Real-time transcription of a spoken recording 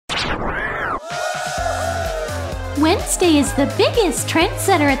Wednesday is the biggest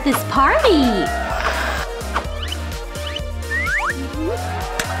trendsetter at this party.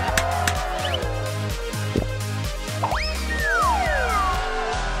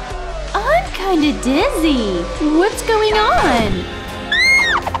 I'm kinda dizzy. What's going on?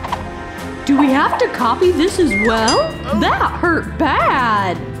 Do we have to copy this as well? That hurt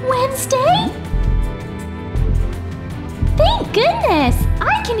bad. Wednesday? Thank goodness!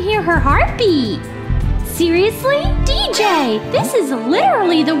 I can hear her heartbeat. Seriously? DJ, this is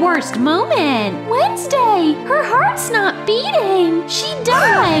literally the worst moment. Wednesday, her heart's not beating. She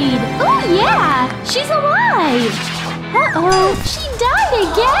died. Oh yeah, she's alive. Uh-oh, she died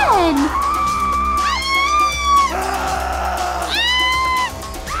again.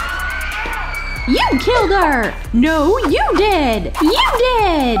 You killed her. No, you did. You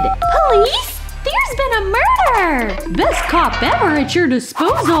did. Police? There's been a murder! Best cop ever at your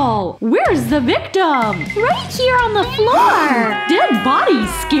disposal! Where's the victim? Right here on the floor! Dead bodies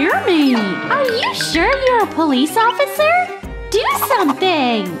scare me! Are you sure you're a police officer? Do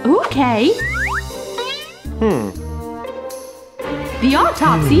something! Okay. The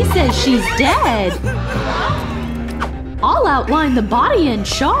autopsy says she's dead. I'll outline the body in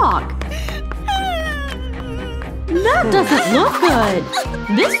chalk. That doesn't look good.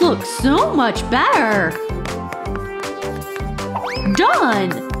 This looks so much better.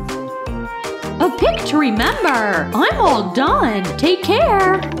 Done. A pic to remember. I'm all done. Take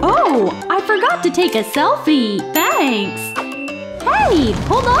care. Oh, I forgot to take a selfie. Thanks. Hey,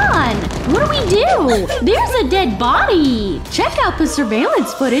 hold on. What do we do? There's a dead body. Check out the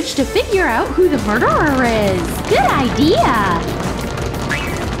surveillance footage to figure out who the murderer is. Good idea.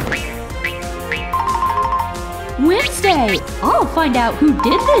 Wednesday, I'll find out who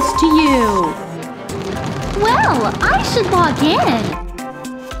did this to you. Well, I should log in.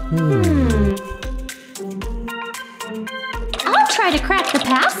 I'll try to crack the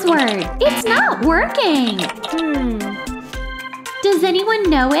password. It's not working. Does anyone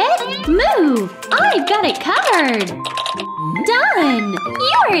know it? Move! I've got it covered. Done!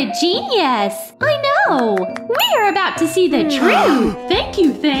 You're a genius! I know! We're about to see the truth! Thank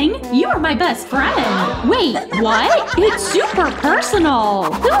you, Thing! You are my best friend! Wait, what? It's super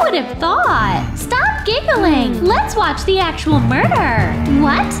personal! Who would have thought? Stop giggling! Let's watch the actual murder!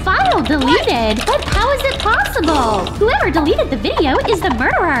 What? File deleted? But how is it possible? Whoever deleted the video is the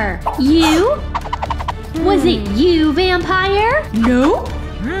murderer! You? Was it you, Vampire? Nope!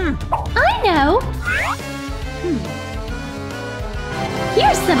 I know!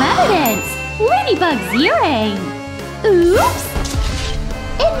 Here's some evidence! Ladybug's earring! Oops!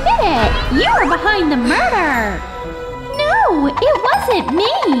 Admit it! You were behind the murder! No, it wasn't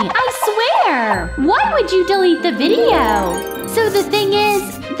me! I swear! Why would you delete the video? So the thing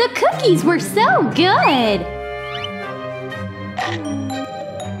is, the cookies were so good!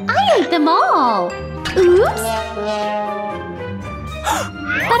 I ate them all! Oops!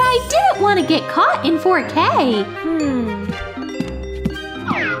 But I didn't want to get caught in 4K!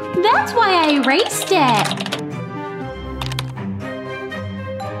 That's why I erased it!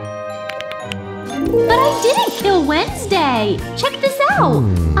 But I didn't kill Wednesday! Check this out!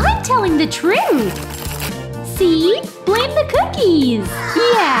 I'm telling the truth! See? Blame the cookies!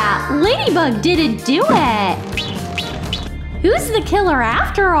 Yeah, Ladybug didn't do it! Who's the killer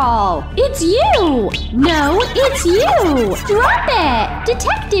after all? It's you! No, it's you! Drop it!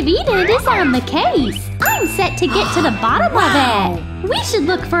 Detective Enid is on the case! I'm set to get to the bottom of it! We should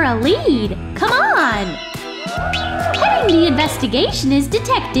look for a lead! Come on! Heading the investigation is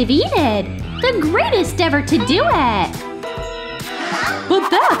Detective Enid! The greatest ever to do it! But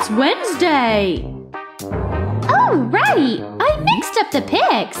that's Wednesday! Oh, right! I mixed up the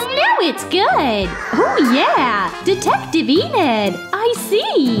pics! Now it's good! Oh yeah! Detective Enid! I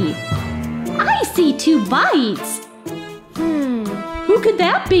see! I see 2 bites! Who could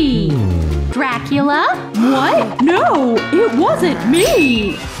that be? Dracula? What? No! It wasn't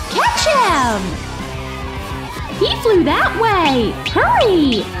me! Catch him! He flew that way!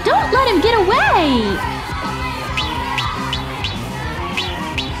 Hurry! Don't let him get away!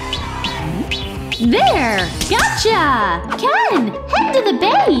 There! Gotcha! Ken! Head to the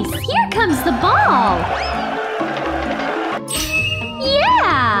base! Here comes the ball!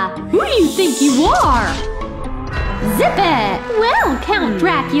 Yeah! Who do you think you are? Zip it! Well, Count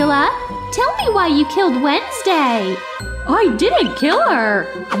Dracula, tell me why you killed Wednesday. I didn't kill her.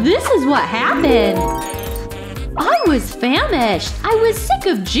 This is what happened. I was famished. I was sick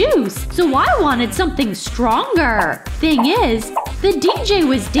of juice, so I wanted something stronger. Thing is, the DJ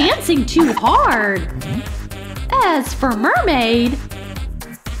was dancing too hard. As for Mermaid…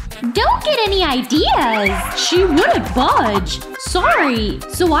 Don't get any ideas! She wouldn't budge. Sorry.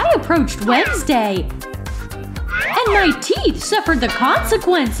 So I approached Wednesday. And my teeth suffered the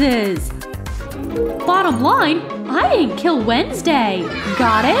consequences. Bottom line, I didn't kill Wednesday.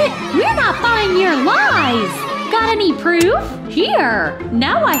 Got it? We're not buying your lies! Got any proof? Here.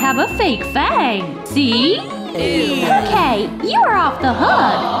 Now I have a fake fang. See? Ew. Okay, you are off the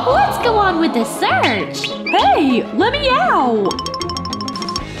hook. Let's go on with the search. Hey, let me out.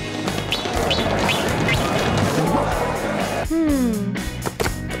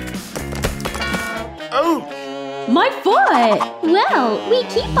 Oh! My foot! Well, we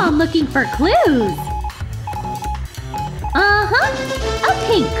keep on looking for clues. A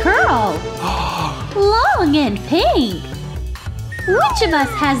pink curl. Long and pink. Which of us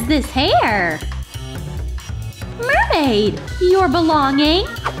has this hair? Mermaid, your belonging?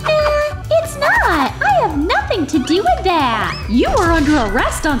 Nah, it's not. I have nothing to do with that. You are under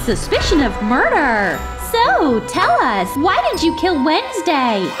arrest on suspicion of murder. So, tell us, why did you kill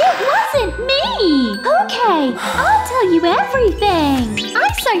Wednesday? It wasn't me! Okay, I'll tell you everything. I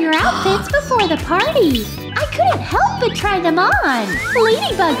saw your outfits before the party. I couldn't help but try them on.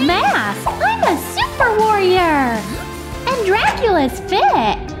 Ladybug mask. I'm a super warrior. And Dracula's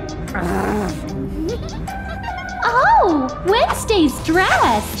fit. Oh, Wednesday's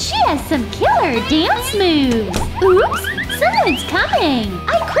dress. She has some killer dance moves. Oops, someone's coming.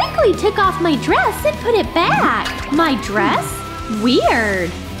 I quickly took off my dress and put it back. My dress?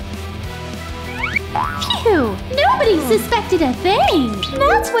 Weird. Phew, nobody suspected a thing.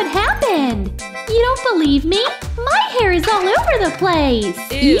 That's what happened. You don't believe me? My hair is all over the place.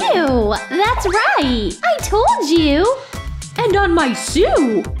 Ew, that's right. I told you. And on my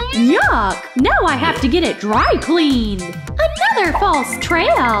suit. Yuck. Now I have to get it dry cleaned. Another false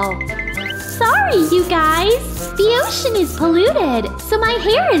trail. Sorry, you guys. The ocean is polluted, so my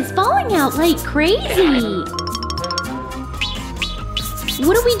hair is falling out like crazy.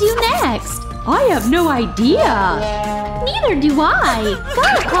 What do we do next? I have no idea. Neither do I.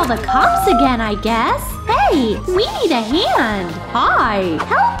 Gotta call the cops again, I guess. Hey, we need a hand. Hi.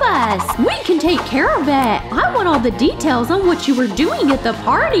 Help us. We can take care of it. I want all the details on what you were doing at the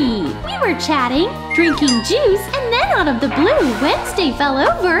party. We were chatting, drinking juice, and then out of the blue, Wednesday fell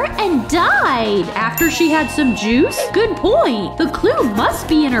over and died. After she had some juice? Good point. The clue must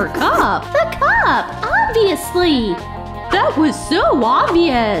be in her cup. The cup, obviously. That was so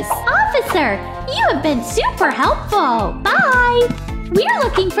obvious. Officer, you have been super helpful. Bye. We're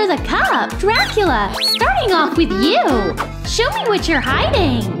looking for the cup. Dracula, starting off with you. Show me what you're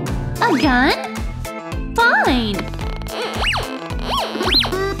hiding. A gun? Fine.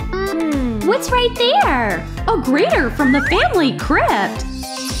 What's right there? A grater from the family crypt.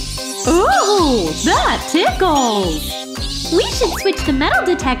 Oh, that tickles. We should switch the metal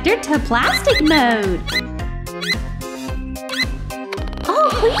detector to plastic mode. All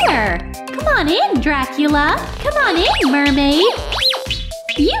clear. Come on in, Dracula. Come on in, mermaid.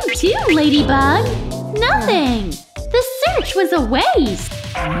 You too, Ladybug. Nothing. The search was a waste.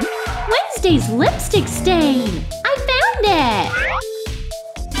 Wednesday's lipstick stain. I found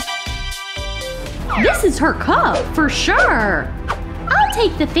it. This is her cup, for sure. I'll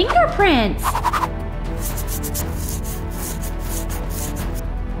take the fingerprints.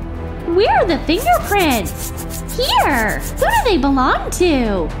 Where are the fingerprints? Here. Who do they belong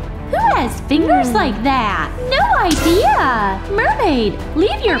to? Who has fingers like that? No idea. Mermaid,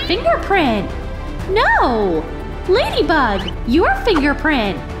 leave your fingerprint. No. Ladybug, your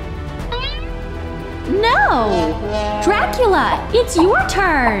fingerprint. No. Dracula, it's your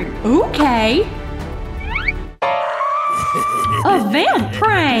turn. Okay. A vamp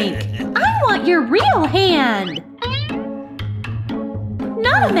prank. I want your real hand.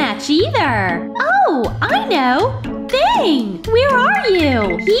 Not a match either. Oh, I know. Thing! Where are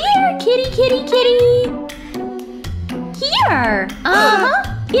you? Here, kitty, kitty, kitty! Here!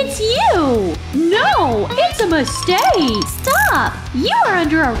 It's you! No! It's a mistake! Stop! You are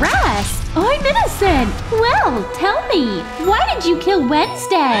under arrest! I'm innocent! Well, tell me, why did you kill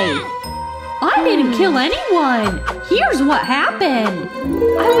Wednesday? I didn't kill anyone! Here's what happened!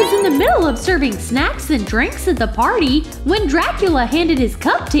 I was in the middle of serving snacks and drinks at the party when Dracula handed his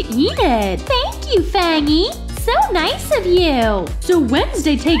cup to Enid. Thank you, Fangy! So nice of you! So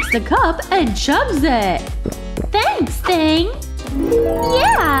Wednesday takes the cup and chugs it. Thanks, Thing!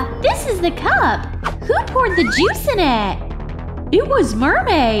 Yeah, this is the cup! Who poured the juice in it? It was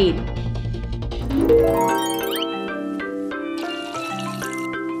Mermaid!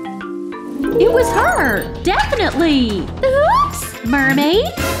 It was her! Definitely! Oops! Mermaid?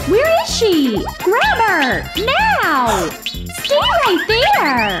 Where is she? Grab her! Now! Stay right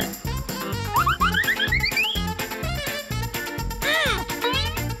there!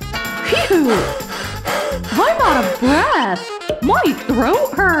 Phew! I'm out of breath! My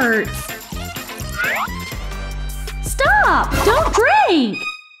throat hurts! Stop! Don't drink!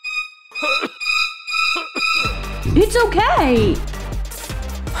 It's okay!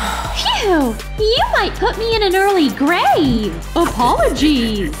 Phew! You might put me in an early grave!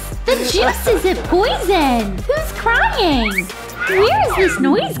 Apologies! The juice isn't poison! Who's crying? Where is this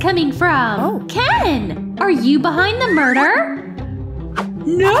noise coming from? Oh. Ken! Are you behind the murder?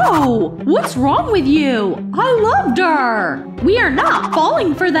 No! What's wrong with you? I loved her! We are not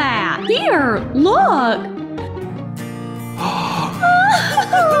falling for that! Here, look!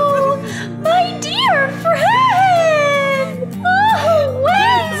 Oh, my dear friend! Oh,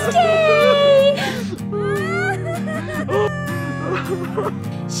 Wednesday!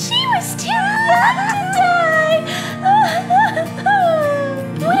 She was too young to die!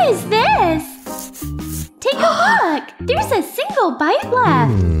 What is this? Take a look! There's a single bite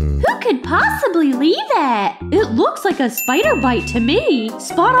left! Who could possibly leave it? It looks like a spider bite to me!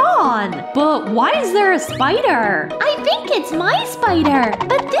 Spot on! But why is there a spider? I think it's my spider,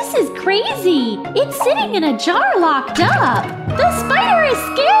 but this is crazy! It's sitting in a jar locked up! The spider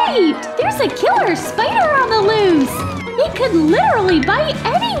escaped! There's a killer spider on the loose! It could literally bite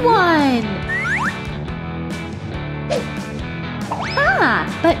anyone! Ah,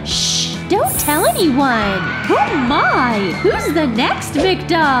 but shh! Don't tell anyone! Oh my! Who's the next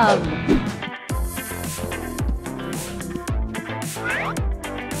victim?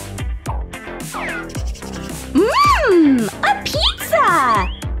 Mmm! A pizza!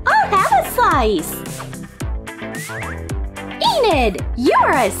 I'll have a slice! Enid!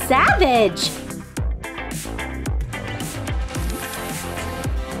 You're a savage!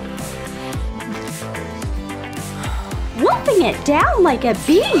 Wolfing it down like a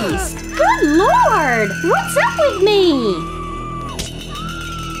beast! Good lord! What's up with me?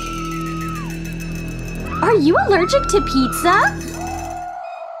 Are you allergic to pizza?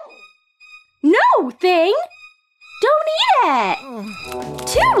 No, thing! Don't eat it!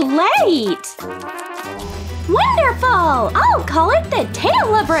 Too late! Wonderful! I'll call it the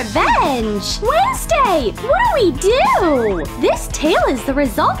Tale of Revenge! Wednesday! What do we do? This tale is the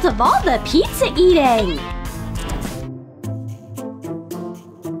result of all the pizza eating!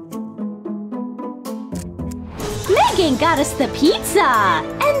 Megan got us the pizza!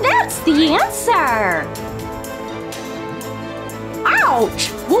 And that's the answer! Ouch!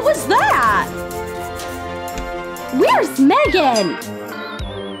 What was that? Where's Megan?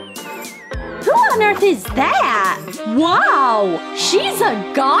 Who on earth is that? Wow! She's a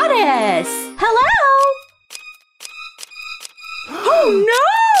goddess! Hello? Oh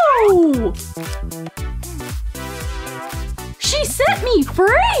no! She set me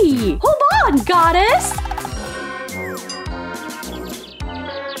free! Hold on, goddess!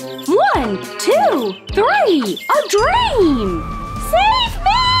 1, 2, 3! A dream! Save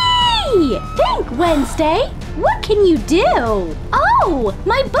me! Think, Wednesday! What can you do? Oh!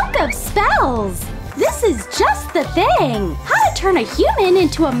 My book of spells! This is just the thing! How to turn a human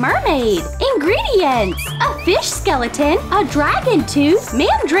into a mermaid! Ingredients! A fish skeleton, a dragon tooth,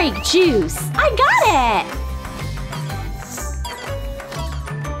 mandrake juice! I got it!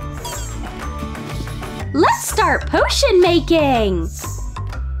 Let's start potion making!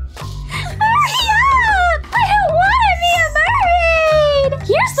 Hurry up! I don't want to be a mermaid!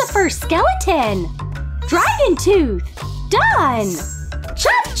 Here's the first skeleton! Dragon tooth! Done!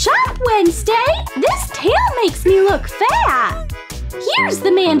 Chop chop, Wednesday! This tail makes me look fat! Here's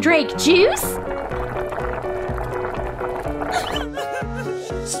the mandrake juice!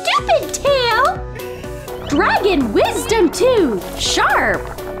 Stupid tail! Dragon wisdom tooth! Sharp!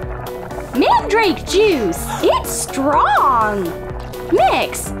 Mandrake juice! It's strong!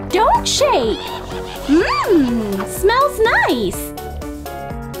 Mix! Don't shake! Mmm! Smells nice!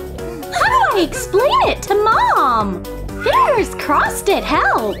 How do I explain it to Mom? Fingers crossed it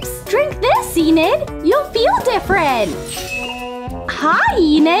helps! Drink this, Enid! You'll feel different! Hi,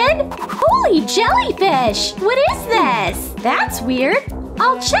 Enid! Holy jellyfish! What is this? That's weird!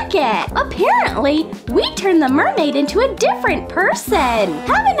 I'll check it! Apparently, we turned the mermaid into a different person!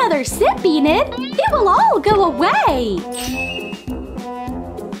 Have another sip, Enid! It will all go away!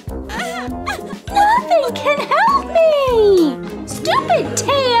 Nothing can help me! Stupid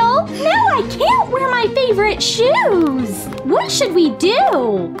tail! Now I can't wear my favorite shoes! What should we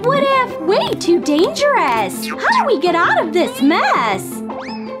do? What if way too dangerous? How do we get out of this mess?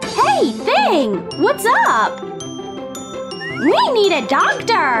 Hey, Thing! What's up? We need a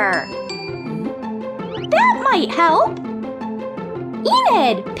doctor! That might help!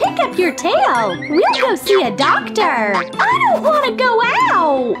 Enid, pick up your tail. We'll go see a doctor. I don't want to go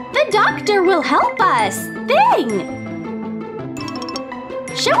out. The doctor will help us. Thing.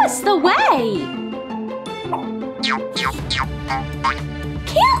 Show us the way.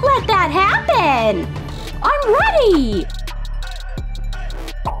 Can't let that happen. I'm ready.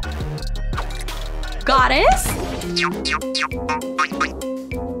 Goddess?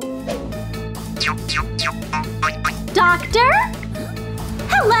 Doctor?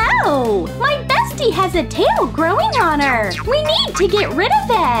 Hello! My bestie has a tail growing on her. We need to get rid of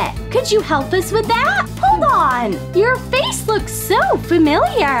it. Could you help us with that? Hold on. Your face looks so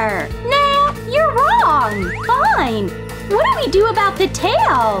familiar. Nah, you're wrong. Fine. What do we do about the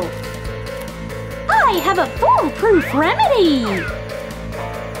tail? I have a foolproof remedy.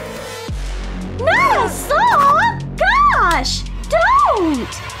 Not a saw! Gosh! Don't!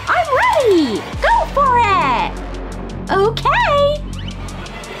 I'm ready! Go for it! Okay!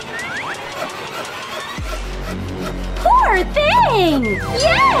 Poor thing!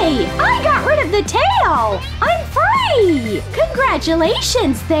 Yay! I got rid of the tail! I'm free!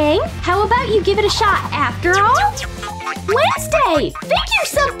 Congratulations, Thing! How about you give it a shot after all? Wednesday! Figure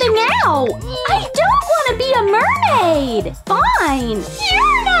something out! I don't want to be a mermaid! Fine!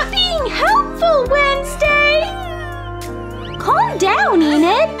 You're not being helpful, Wednesday! Calm down,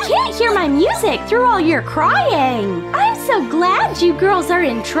 Enid! Can't hear my music through all your crying! I'm so glad you girls are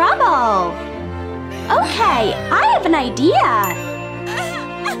in trouble! Okay, I have an idea!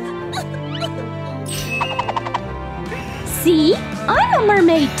 See? I'm a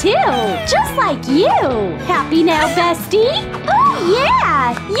mermaid too! Just like you! Happy now, bestie? Oh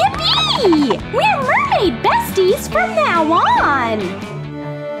yeah! Yippee! We're mermaid besties from now on!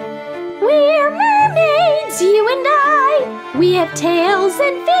 We're mermaids, you and I! We have tails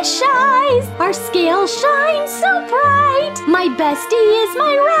and fish eyes! Our scales shine so bright! My bestie is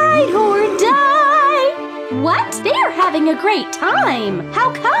my ride or die! What? They are having a great time!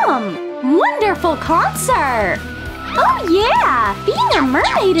 How come? Wonderful concert! Oh yeah! Being a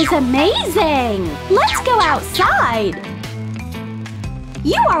mermaid is amazing! Let's go outside!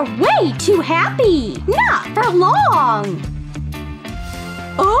 You are way too happy! Not for long!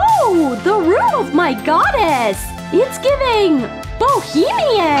 Oh! The room of my goddess! It's giving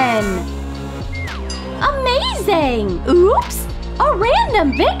bohemian! Amazing! Oops! A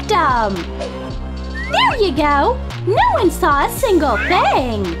random victim! There you go! No one saw a single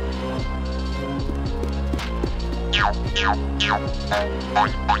thing!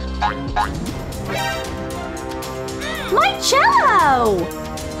 My cello!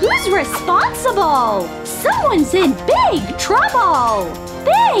 Who's responsible? Someone's in big trouble!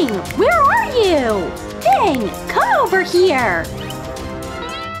 Thing, where are you? Thing, come over here!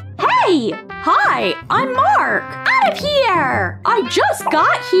 Hey! Hi, I'm Mark! Out of here! I just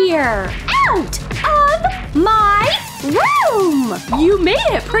got here! Out of my room! You made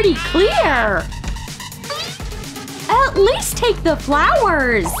it pretty clear! At least take the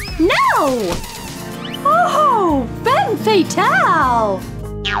flowers! No! Oh, femme fatale!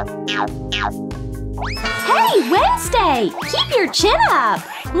 Hey, Wednesday! Keep your chin up!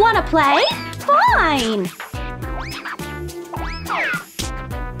 Wanna play? Fine!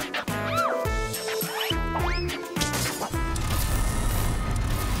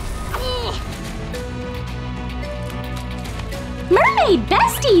 Mermaid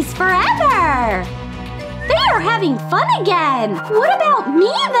besties forever! They are having fun again! What about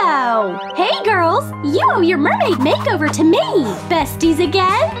me, though? Hey, girls! You owe your mermaid makeover to me! Besties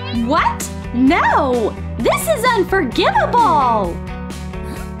again? What? No! This is unforgivable!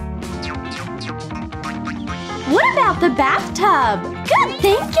 What about the bathtub? Good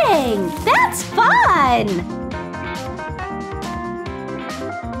thinking! That's fun!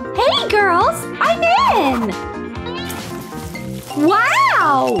 Hey, girls! I'm in!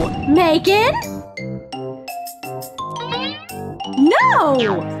 Wow! Megan? No!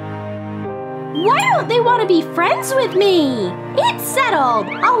 Why don't they want to be friends with me? It's settled!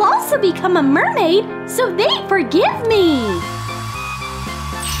 I'll also become a mermaid so they forgive me!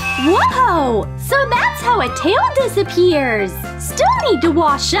 Whoa! So that's how a tail disappears! Still need to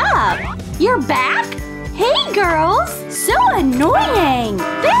wash up! You're back? Hey, girls! So annoying!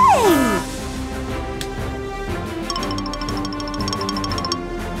 Bang!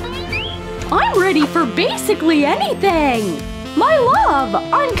 I'm ready for basically anything! My love,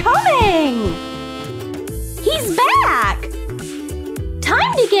 I'm coming! He's back!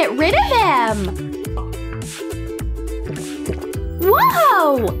 Time to get rid of him!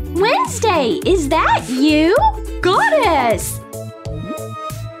 Whoa! Wednesday, is that you? Goddess!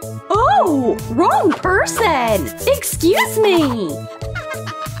 Oh! Oh, wrong person! Excuse me!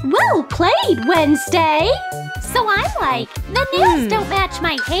 Well played, Wednesday! So I'm like, the nails don't match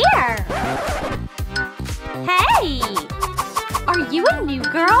my hair. Hey! Are you a new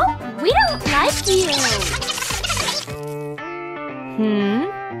girl? We don't like you.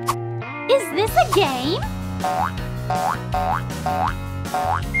 Is this a game?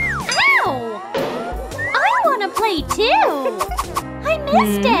 Ow! I want to play too! I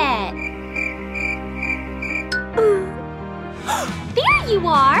missed it! There you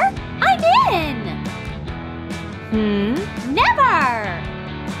are! I'm in! Never!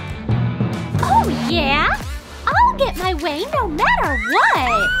 Oh yeah? I'll get my way no matter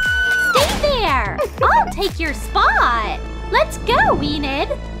what! Stay there! I'll take your spot! Let's go, Enid!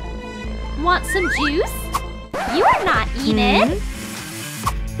 Want some juice? You are not Enid!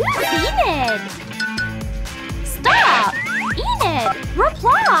 Who's Enid? Stop! Enid!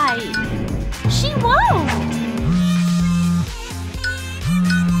 Reply! She won't!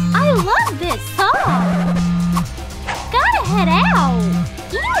 I love this song! Gotta head out!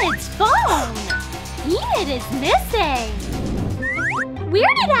 Enid's phone! Enid is missing!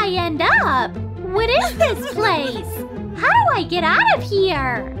 Where did I end up? What is this place? How do I get out of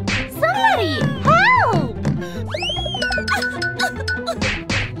here? Somebody, help!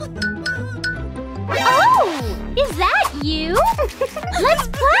 Oh, is that you? Let's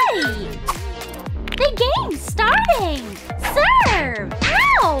play! The game's starting! Serve!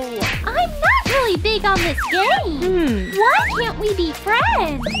 Ow! I'm not really big on this game! Why can't we be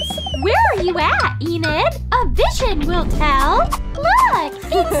friends? Where are you at, Enid? A vision will tell! Look!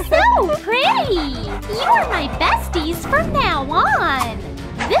 It's so pretty! You are my besties from now on!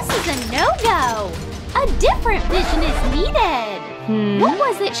 This is a no-go! A different vision is needed! What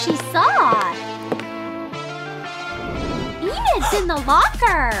was it she saw? Enid's in the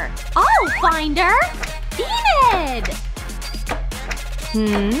locker! I'll find her! Enid!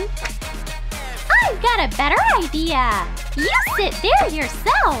 I've got a better idea! You sit there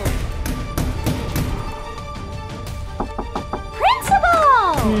yourself!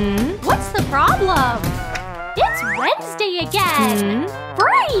 Principal! What's the problem? It's Wednesday again!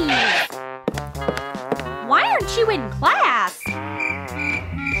 Freeze! Why aren't you in class?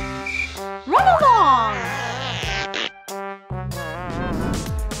 Run along!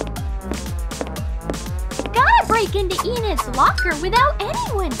 Gotta break into Enid's locker without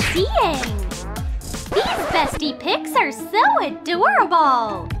anyone seeing! These bestie pics are so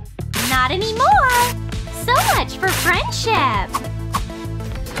adorable! Not anymore! So much for friendship!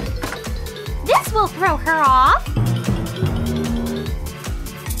 This will throw her off!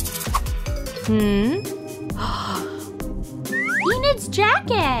 Enid's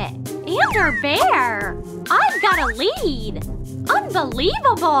jacket! And her bear! I've got a lead!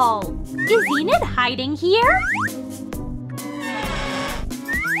 Unbelievable! Is Enid hiding here?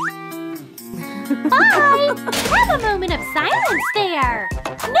 Bye! Have a moment of silence there!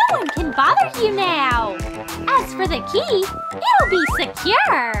 No one can bother you now! As for the key, it'll be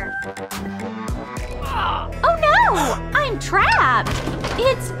secure! Oh no! I'm trapped!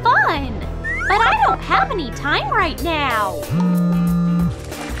 It's fun! But I don't have any time right now!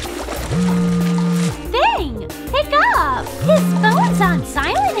 Thing! Pick up! His phone's on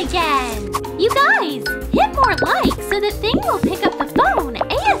silent again! You guys, hit more likes so that Thing will pick up the phone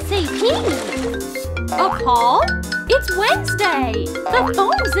ASAP! A call? It's Wednesday! The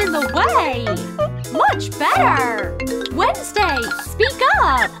phone's in the way! Much better! Wednesday, speak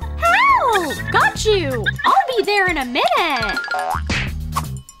up! Help! Got you! I'll be there in a minute!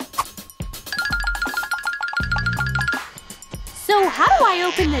 So how do I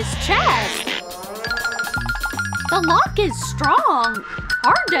open this chest? The lock is strong!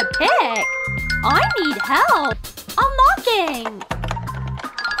 Hard to pick! I need help! Unlocking!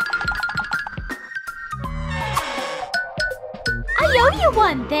 I owe you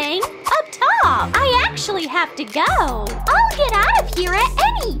one thing! Up top! I actually have to go! I'll get out of here at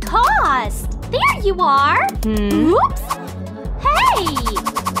any cost! There you are! Oops! Hey!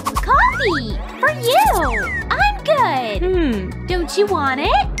 Coffee! For you! I'm good! Don't you want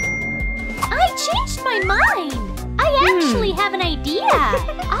it? I changed my mind! I actually have an idea!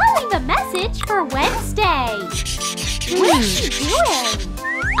 I'll leave a message for Wednesday! What is she doing?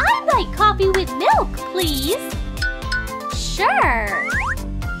 I'd like coffee with milk, please! Sure!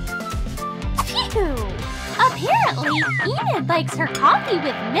 Phew! Apparently, Enid likes her coffee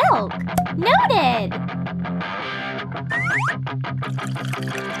with milk! Noted!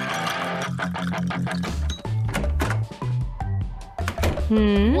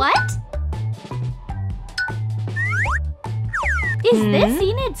 What? Is this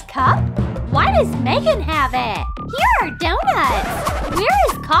Enid's cup? Why does Megan have it? Here are donuts. Where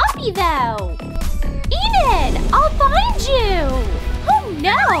is coffee, though? Enid, I'll find you. Oh,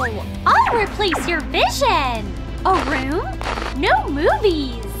 no. I'll replace your vision. A room? No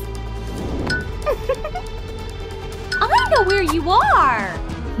movies. I know where you are.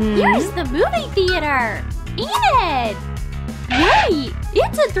 Here's the movie theater. Enid! Wait,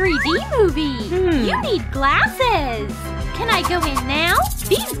 it's a 3D movie. You need glasses. Can I go in now?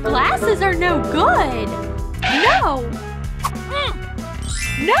 These glasses are no good. No.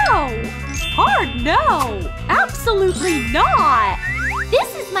 No. Hard no. Absolutely not.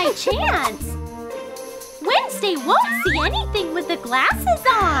 This is my chance. Wednesday won't see anything with the glasses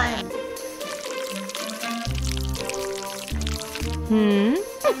on.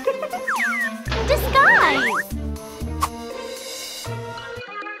 Disguise.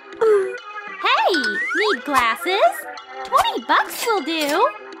 Hey, need glasses? $20 will do.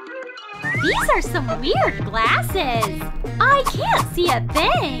 These are some weird glasses. I can't see a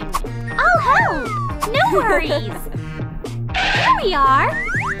thing. I'll help. No worries. Here we are.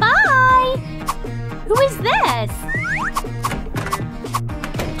 Bye. Who is this?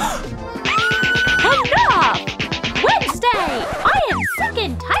 Enough! Wednesday, I am sick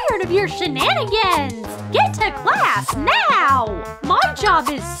and tired of your shenanigans. Get to class now. My job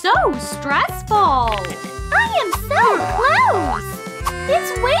is so stressful. I am so close.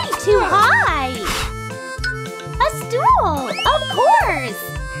 It's way too high. A stool, of course.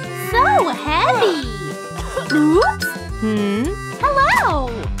 So heavy. Oops. Hello.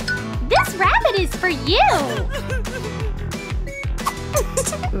 This rabbit is for you.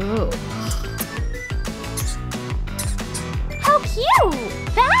 How cute.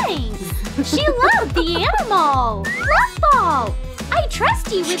 Thanks. She loved the animal. Love ball. I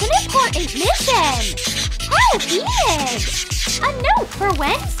trust you with an important mission. Help, Enid. A note for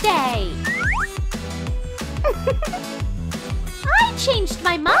Wednesday. I changed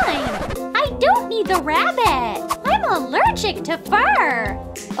my mind. I don't need the rabbit. I'm allergic to fur.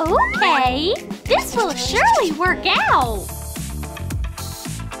 Okay, this will surely work out.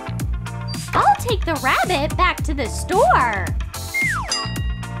 I'll take the rabbit back to the store.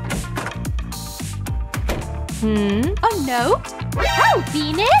 A note? Help,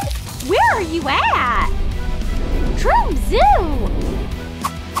 Enid! Where are you at? Troom Zoo!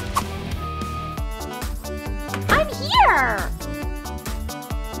 I'm here!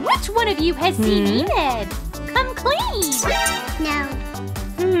 Which one of you has seen Enid? Come clean! No.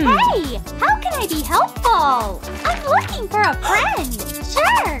 Hey! How can I be helpful? I'm looking for a friend!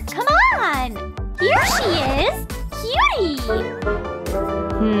 Sure, come on! Here she is! Cutie!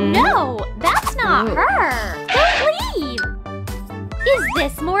 No, that's not her! Don't leave! Is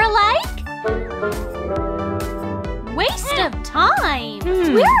this more like? Waste of time!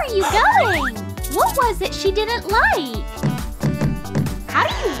 Where are you going? What was it she didn't like? How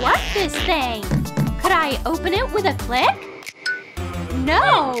do you work this thing? Could I open it with a click?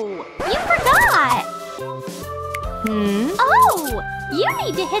 No! You forgot! Oh! You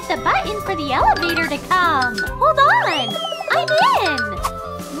need to hit the button for the elevator to come! Hold on! I'm in!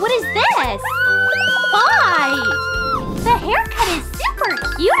 What is this? Bye! The haircut is super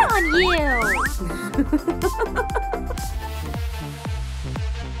cute on you!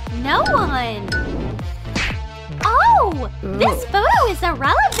 No one! Oh! This photo is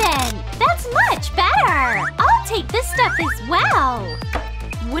irrelevant! That's much better! I'll take this stuff as well!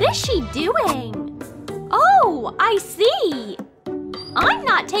 What is she doing? Oh, I see! I'm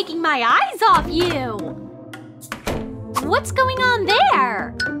not taking my eyes off you! What's going on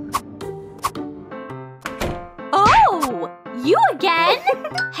there? Oh! You again?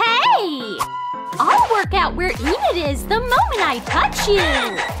 Hey! I'll work out where Enid is the moment I touch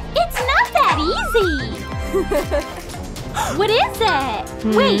you! It's not that easy! What is it?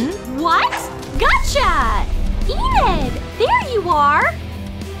 Wait, what? Gotcha! Enid! There you are!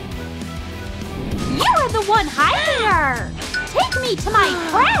 You are the one hiding her! Take me to my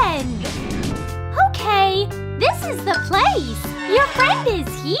friend! Okay, this is the place! Your friend is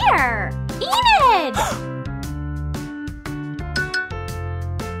here! Enid!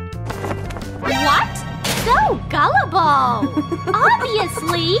 What? So gullible!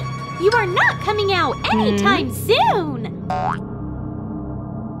 Obviously! You are not coming out anytime soon!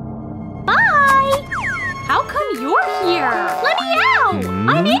 Bye! How come you're here? Let me out!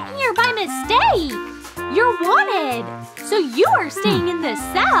 I'm in here by mistake! You're wanted! So you are staying in the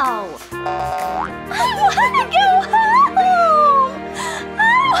cell! I wanna go home! I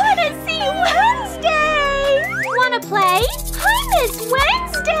wanna see Wednesday! Wanna play? I miss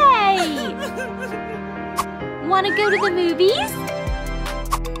Wednesday! Wanna go to the movies?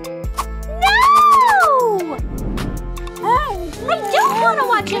 I don't want to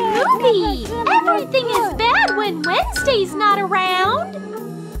watch a movie! Everything is bad when Wednesday's not around!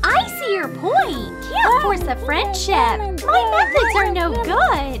 I see your point. Can't force a friendship. My methods are no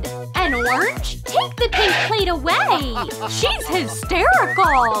good. An orange? Take the pink plate away. She's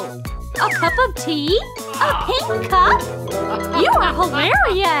hysterical! A cup of tea? A pink cup? You are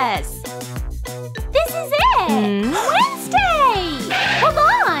hilarious! This is it! Wednesday! Hold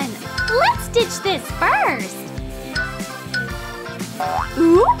on! Let's ditch this first.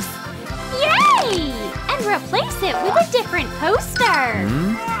 Oops! Yay! And replace it with a different poster.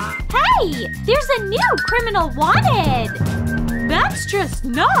 Hey! There's a new criminal wanted! That's just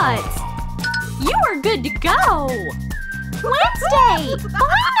nuts! You are good to go! Wednesday!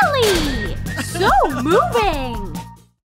 Finally! So moving!